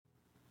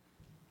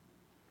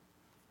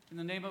In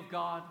the name of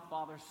God,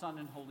 Father, Son,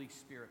 and Holy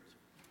Spirit.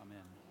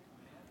 Amen.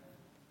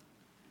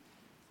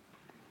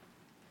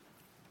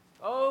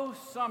 Oh,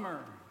 summer,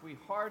 we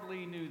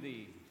hardly knew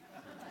thee.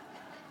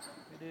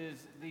 It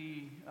is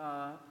the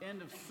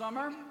end of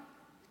summer.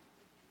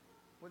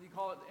 What do you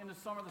call it? The end of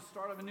summer, the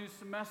start of a new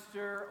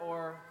semester,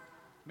 or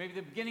maybe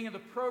the beginning of the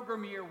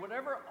program year,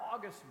 whatever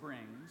August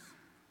brings.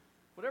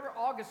 Whatever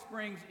August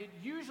brings, it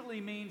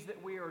usually means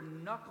that we are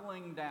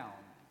knuckling down.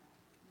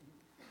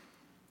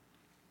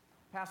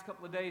 Past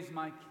couple of days,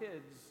 my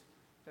kids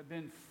have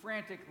been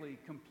frantically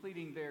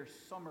completing their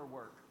summer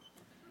work,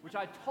 which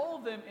I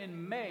told them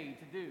in May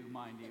to do,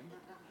 mind you.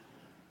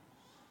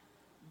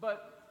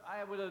 But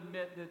I would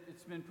admit that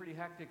it's been pretty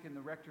hectic in the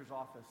rector's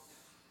office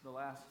the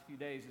last few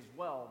days as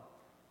well,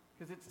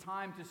 because it's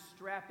time to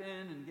strap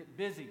in and get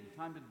busy,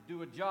 time to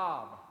do a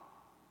job.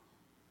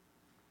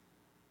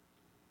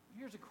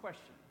 Here's a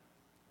question.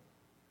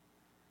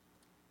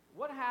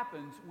 What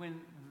happens when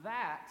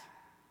that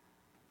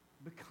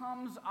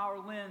becomes our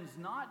lens,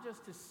 not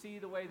just to see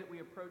the way that we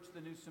approach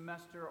the new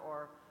semester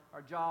or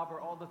our job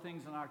or all the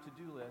things on our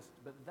to-do list,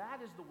 but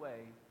that is the way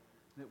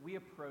that we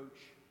approach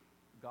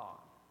God?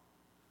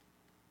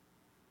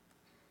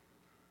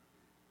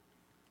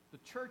 The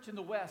church in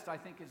the West, I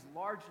think, has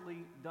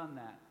largely done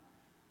that.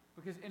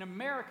 Because in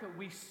America,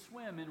 we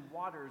swim in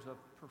waters of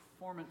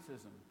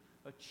performancism,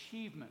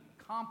 achievement,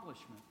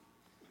 accomplishment.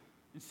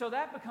 And so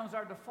that becomes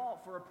our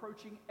default for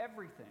approaching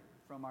everything,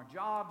 from our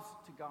jobs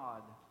to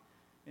God.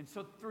 And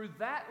so through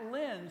that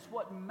lens,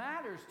 what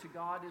matters to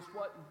God is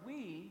what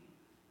we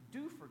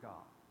do for God.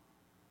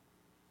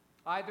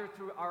 Either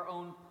through our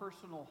own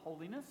personal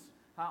holiness,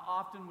 how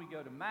often we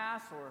go to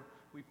Mass, or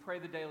we pray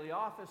the daily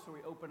office, or we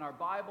open our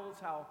Bibles,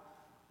 how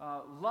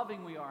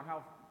loving we are,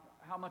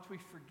 how much we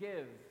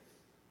forgive,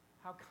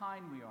 how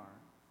kind we are.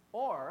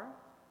 Or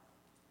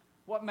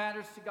what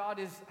matters to God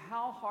is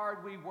how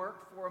hard we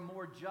work for a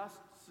more just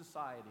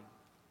society,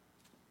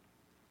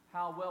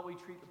 how well we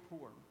treat the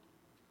poor,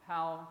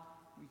 how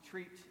we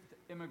treat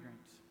the immigrant,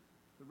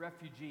 the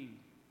refugee,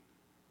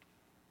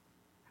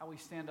 how we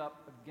stand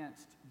up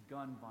against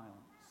gun violence.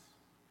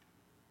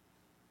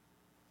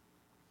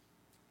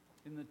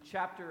 In the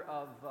chapter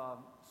of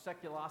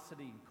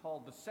seculosity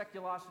called The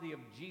Seculosity of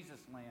Jesus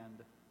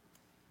Land,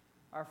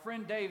 our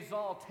friend Dave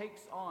Zoll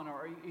takes on,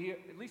 or he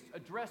at least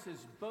addresses,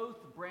 both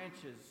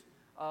branches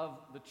of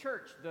the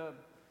church, the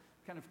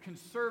kind of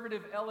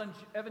conservative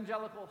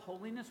evangelical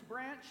holiness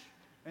branch,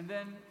 and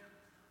then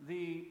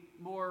the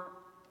more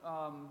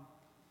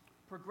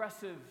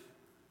progressive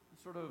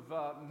sort of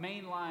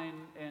mainline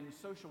and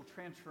social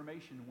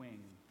transformation wing.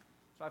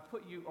 So I've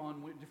put you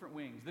on different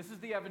wings. This is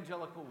the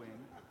evangelical wing.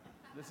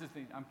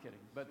 I'm kidding.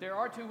 But there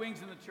are two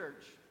wings in the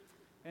church.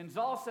 And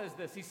Zoll says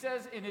this. He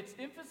says, in its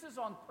emphasis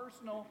on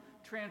personal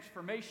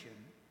transformation,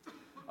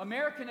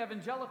 American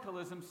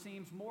evangelicalism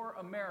seems more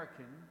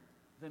American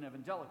than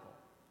evangelical.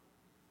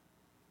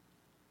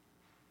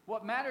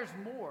 What matters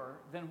more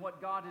than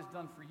what God has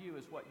done for you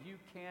is what you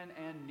can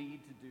and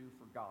need to do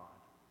for God.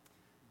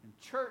 And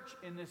church,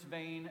 in this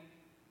vein,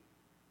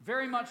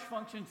 very much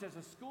functions as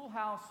a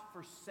schoolhouse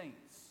for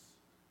saints.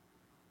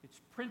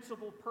 Its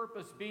principal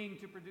purpose being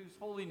to produce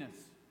holiness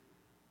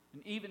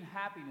and even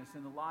happiness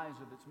in the lives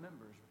of its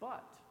members.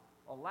 But,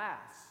 alas,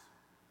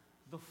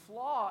 the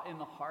flaw in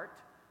the heart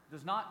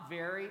does not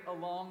vary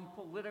along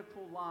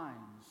political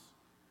lines,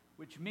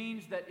 which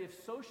means that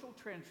if social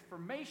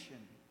transformation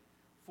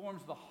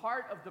forms the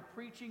heart of the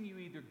preaching you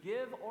either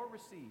give or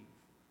receive,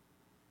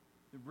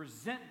 the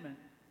resentment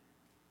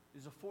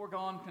is a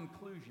foregone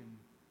conclusion,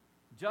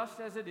 just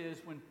as it is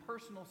when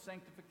personal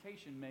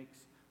sanctification makes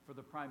for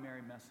the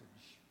primary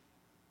message.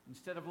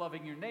 Instead of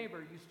loving your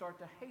neighbor, you start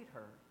to hate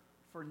her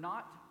for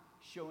not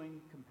showing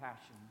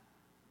compassion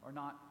or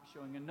not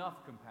showing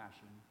enough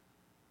compassion.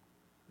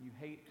 You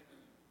hate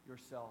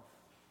yourself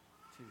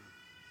too.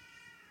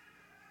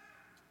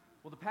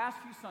 Well, the past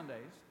few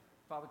Sundays,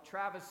 Father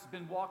Travis has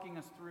been walking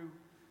us through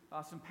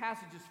some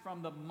passages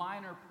from the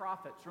minor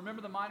prophets.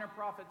 Remember, the minor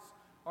prophets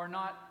are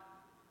not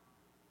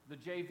the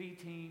JV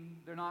team.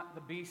 They're not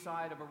the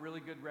B-side of a really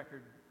good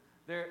record.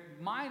 They're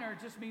minor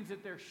just means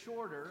that they're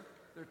shorter.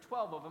 There are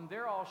 12 of them.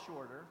 They're all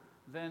shorter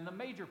than the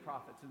major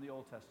prophets in the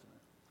Old Testament.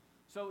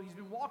 So he's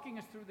been walking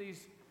us through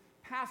these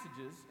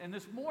passages. And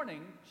this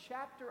morning,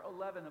 chapter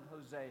 11 of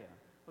Hosea.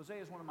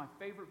 Hosea is one of my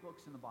favorite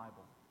books in the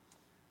Bible.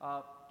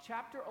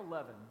 Chapter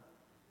 11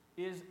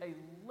 is a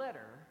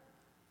letter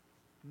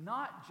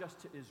not just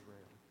to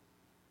Israel,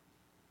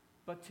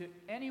 but to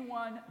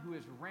anyone who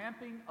is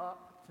ramping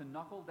up to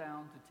knuckle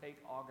down to take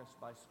August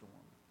by storm.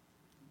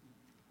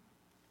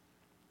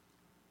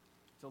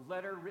 It's a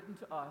letter written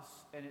to us,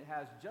 and it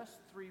has just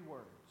 3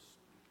 words.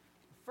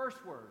 The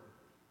first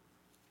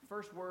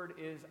word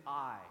is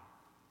I.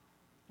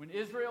 When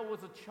Israel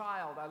was a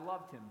child, I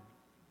loved him,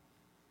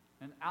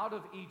 and out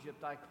of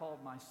Egypt I called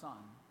my son.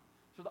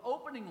 So the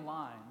opening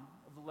line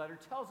of the letter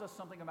tells us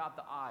something about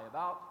the I,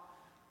 about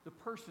the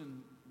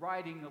person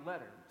writing the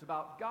letter. It's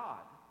about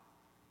God.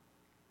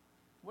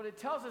 What it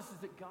tells us is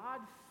that God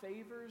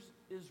favors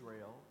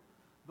Israel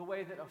the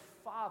way that a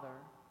father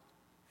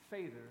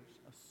favors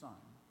a son,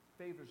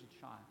 favors a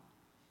child.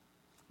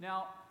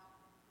 Now,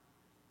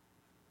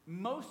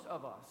 most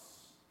of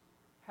us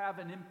have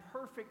an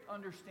imperfect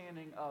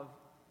understanding of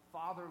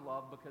father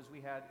love because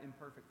we had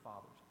imperfect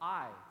fathers.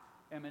 I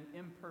am an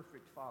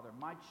imperfect father.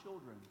 My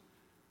children,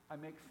 I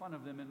make fun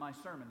of them in my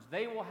sermons.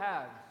 They will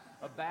have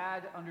a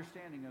bad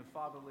understanding of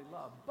fatherly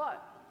love.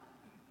 But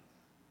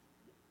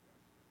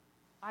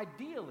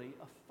ideally,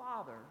 a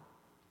father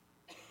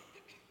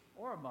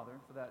or a mother,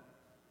 for that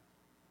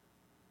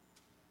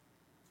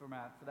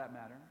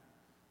matter,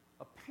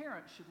 a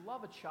parent should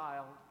love a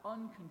child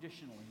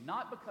unconditionally,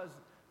 not because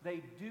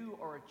they do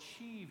or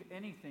achieve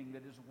anything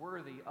that is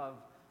worthy of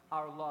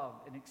our love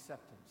and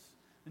acceptance.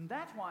 And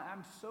that's why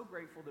I'm so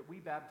grateful that we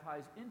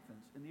baptize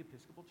infants in the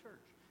Episcopal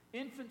Church.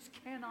 Infants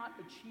cannot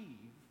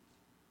achieve.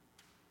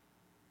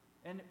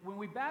 And when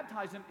we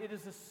baptize them, it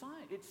is a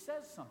sign. It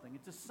says something.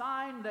 It's a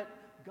sign that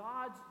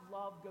God's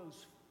love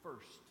goes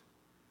first.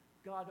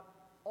 God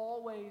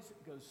always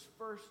goes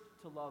first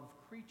to love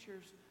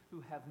creatures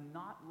who have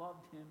not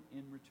loved him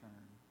in return.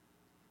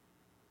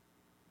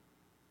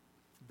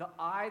 The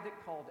I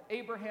that called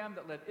Abraham,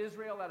 that led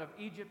Israel out of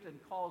Egypt and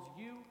calls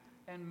you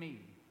and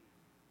me.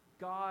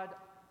 God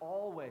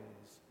always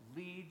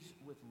leads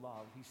with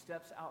love. He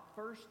steps out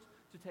first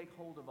to take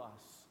hold of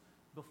us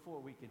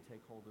before we can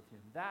take hold of him.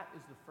 That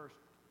is the first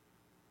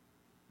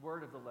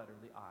word of the letter,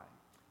 the I.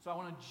 So I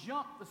want to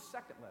jump the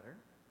second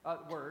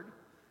word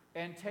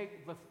and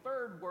take the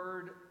third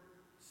word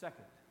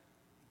second.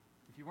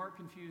 If you weren't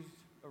confused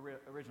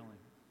originally,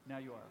 now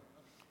you are.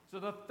 So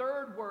the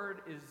third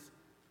word is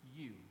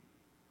you.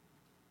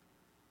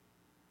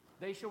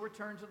 They shall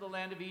return to the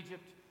land of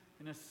Egypt,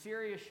 and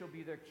Assyria shall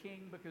be their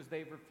king, because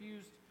they've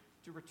refused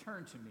to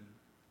return to me.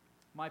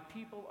 My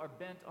people are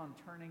bent on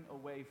turning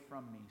away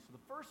from me. So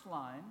the first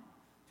line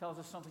tells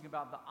us something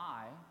about the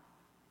I.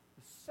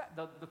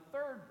 The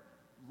third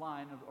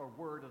line or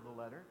word of the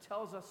letter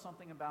tells us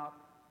something about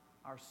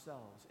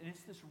ourselves. And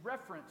it's this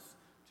reference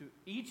to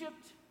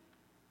Egypt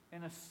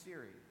and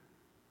Assyria.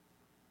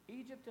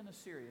 Egypt and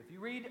Assyria. If you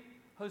read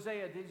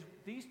Hosea,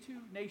 these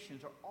two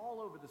nations are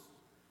all over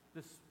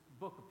this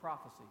book of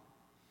prophecy.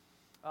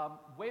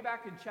 Way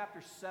back in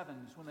chapter 7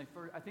 is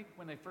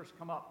when they first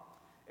come up.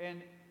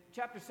 And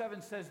chapter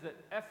 7 says that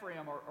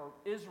Ephraim or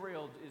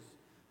Israel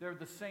they're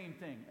the same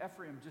thing.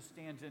 Ephraim just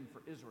stands in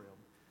for Israel.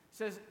 It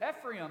says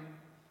Ephraim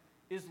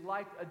is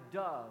like a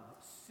dove,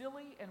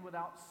 silly and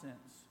without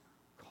sense,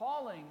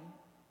 calling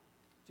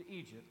to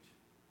Egypt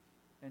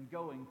and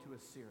going to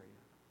Assyria.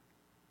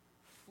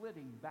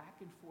 Flitting back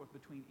and forth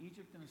between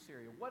Egypt and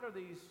Assyria. What are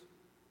these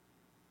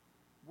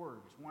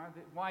words?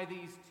 Why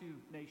these two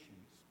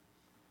nations?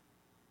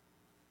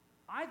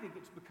 I think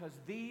it's because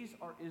these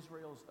are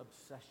Israel's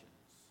obsessions.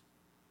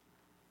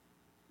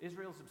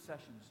 Israel's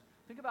obsessions.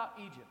 Think about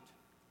Egypt.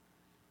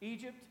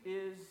 Egypt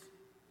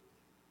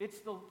it's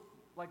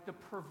the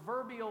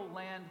proverbial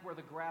land where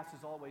the grass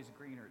is always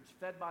greener. It's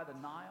fed by the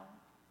Nile.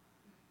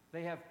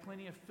 They have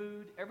plenty of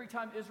food. Every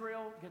time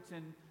Israel gets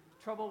in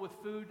trouble with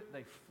food,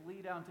 they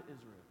flee down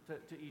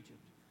to Egypt.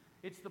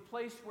 It's the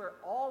place where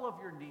all of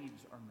your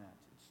needs are met.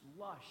 It's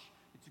lush.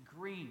 It's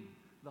green.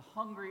 The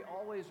hungry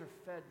always are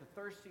fed.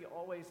 The thirsty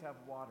always have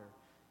water.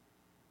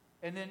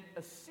 And then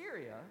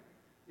Assyria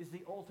is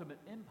the ultimate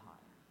empire.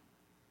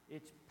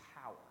 It's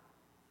power.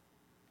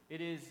 It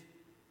is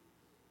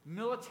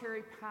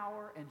military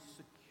power and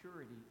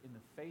security in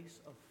the face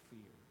of fear.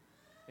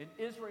 And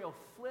Israel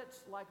flits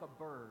like a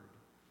bird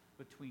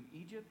between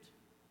Egypt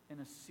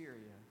and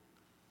Assyria,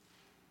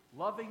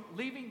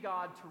 leaving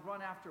God to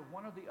run after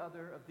one or the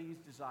other of these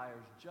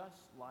desires,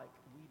 just like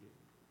we do.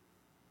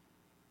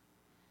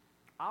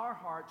 Our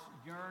hearts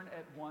yearn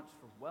at once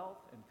for wealth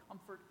and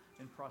comfort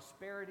and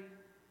prosperity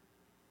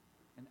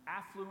and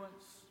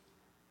affluence.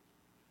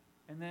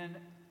 And then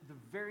the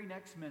very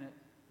next minute,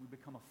 we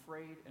become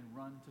afraid and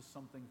run to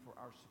something for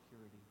our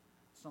security,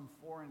 some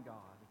foreign god.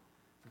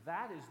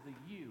 That is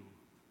the you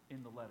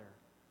in the letter,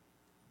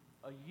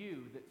 a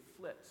you that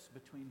flits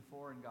between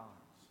foreign gods.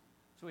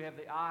 So we have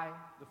the I,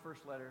 the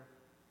first letter,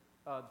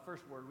 the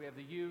first word. We have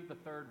the you, the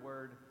third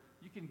word.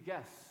 You can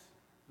guess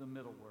the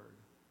middle word.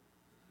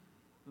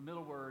 The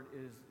middle word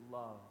is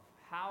love.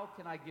 How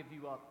can I give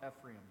you up,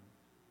 Ephraim?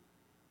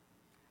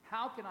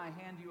 How can I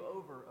hand you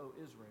over, O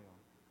Israel?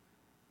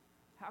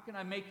 How can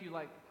I make you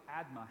like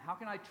Admah? How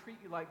can I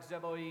treat you like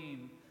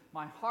Zeboim?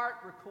 My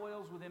heart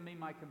recoils within me.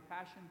 My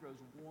compassion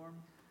grows warm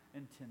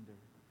and tender.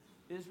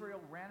 Israel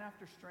ran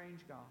after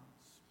strange gods.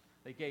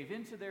 They gave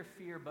in to their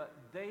fear, but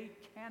they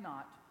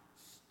cannot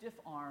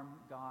stiff-arm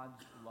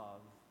God's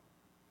love.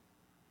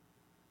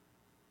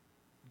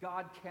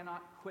 God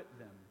cannot quit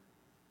them.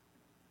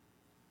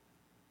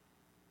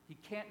 He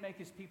can't make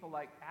his people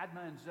like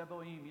Admah and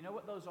Zeboim. You know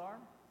what those are?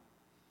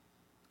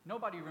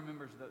 Nobody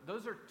remembers those.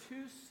 Those are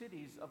two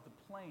cities of the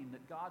plain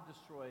that God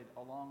destroyed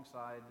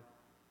alongside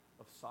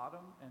of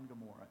Sodom and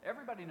Gomorrah.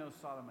 Everybody knows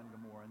Sodom and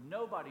Gomorrah.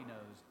 Nobody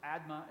knows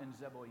Admah and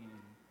Zeboim.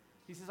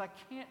 He says, I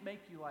can't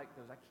make you like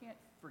those. I can't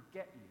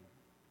forget you.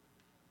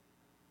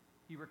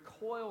 He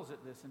recoils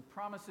at this and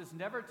promises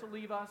never to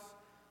leave us,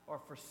 or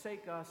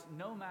forsake us,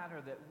 no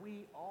matter that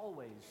we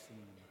always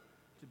seem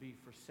to be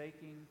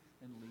forsaking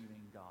and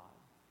leaving God.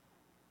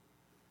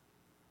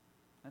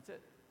 That's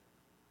it.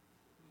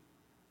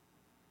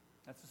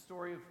 That's the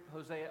story of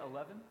Hosea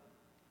 11.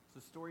 It's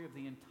the story of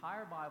the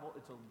entire Bible.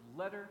 It's a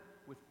letter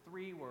with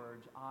 3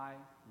 words: I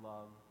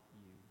love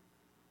you.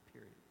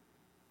 Period.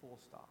 Full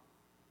stop.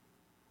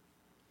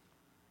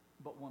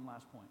 But one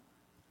last point.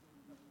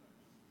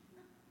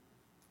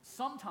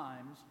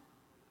 Sometimes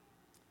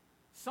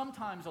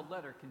a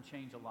letter can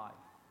change a life.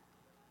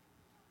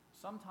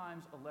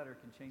 Sometimes a letter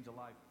can change a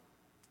life.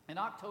 In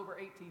October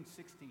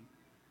 1860,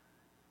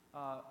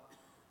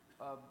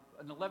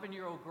 an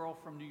 11-year-old girl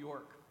from New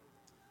York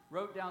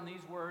wrote down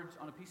these words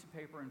on a piece of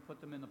paper and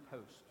put them in the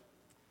post.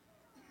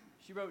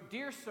 She wrote,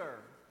 "Dear sir,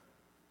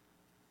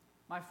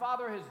 my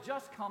father has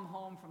just come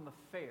home from the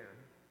fair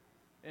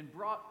and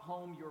brought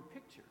home your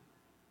picture.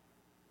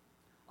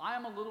 I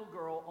am a little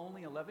girl,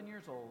 only 11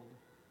 years old,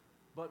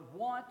 but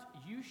want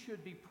you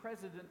should be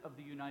President of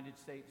the United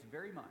States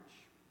very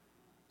much.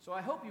 So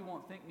I hope you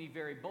won't think me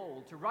very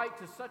bold to write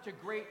to such a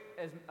great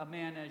a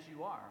man as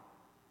you are.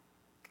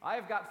 I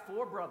have got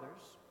 4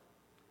 brothers,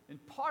 and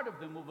part of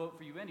them will vote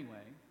for you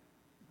anyway.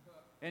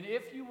 And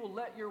if you will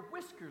let your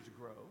whiskers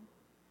grow,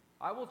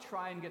 I will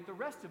try and get the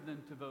rest of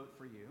them to vote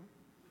for you.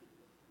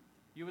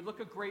 You would look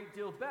a great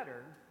deal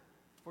better,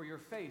 for your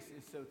face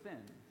is so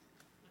thin.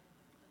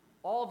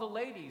 All the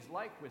ladies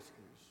like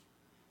whiskers."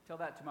 Tell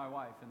that to my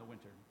wife in the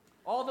winter.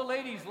 "All the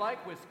ladies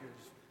like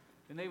whiskers,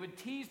 and they would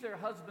tease their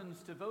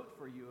husbands to vote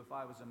for you. If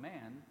I was a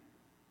man,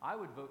 I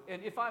would vote.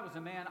 And if I was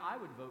a man, I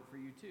would vote for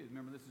you too."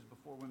 Remember, this is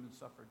before women's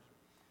suffrage.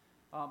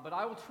 "But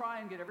I will try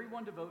and get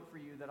everyone to vote for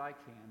you that I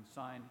can."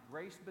 Signed,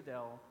 Grace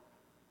Bedell,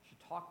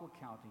 Chautauqua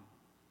County,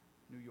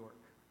 New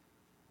York.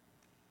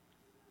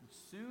 And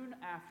soon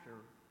after,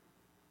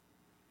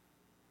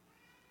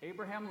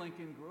 Abraham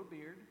Lincoln grew a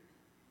beard,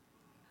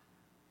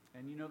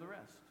 and you know the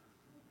rest.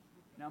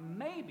 Now,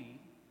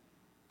 maybe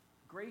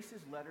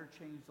Grace's letter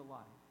changed a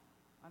life.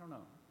 I don't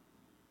know.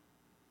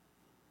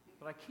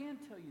 But I can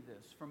tell you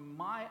this, from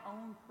my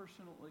own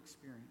personal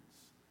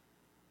experience,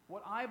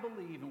 what I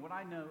believe and what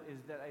I know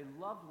is that a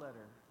love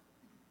letter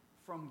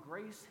from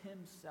Grace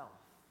himself,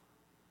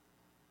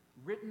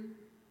 written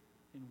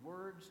in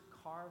words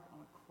carved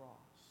on a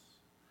cross,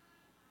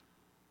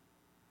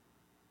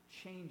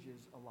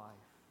 changes a life.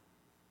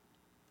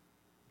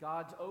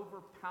 God's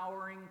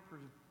overpowering,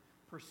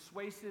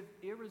 persuasive,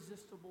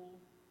 irresistible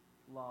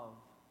love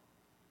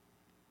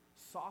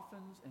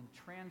softens and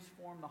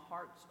transforms the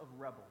hearts of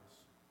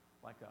rebels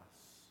like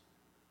us.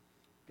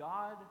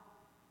 God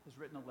has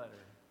written a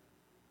letter,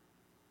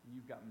 and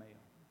you've got mail.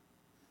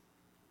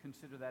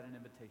 Consider that an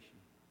invitation.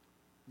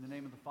 In the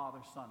name of the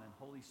Father, Son, and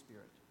Holy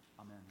Spirit,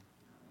 amen.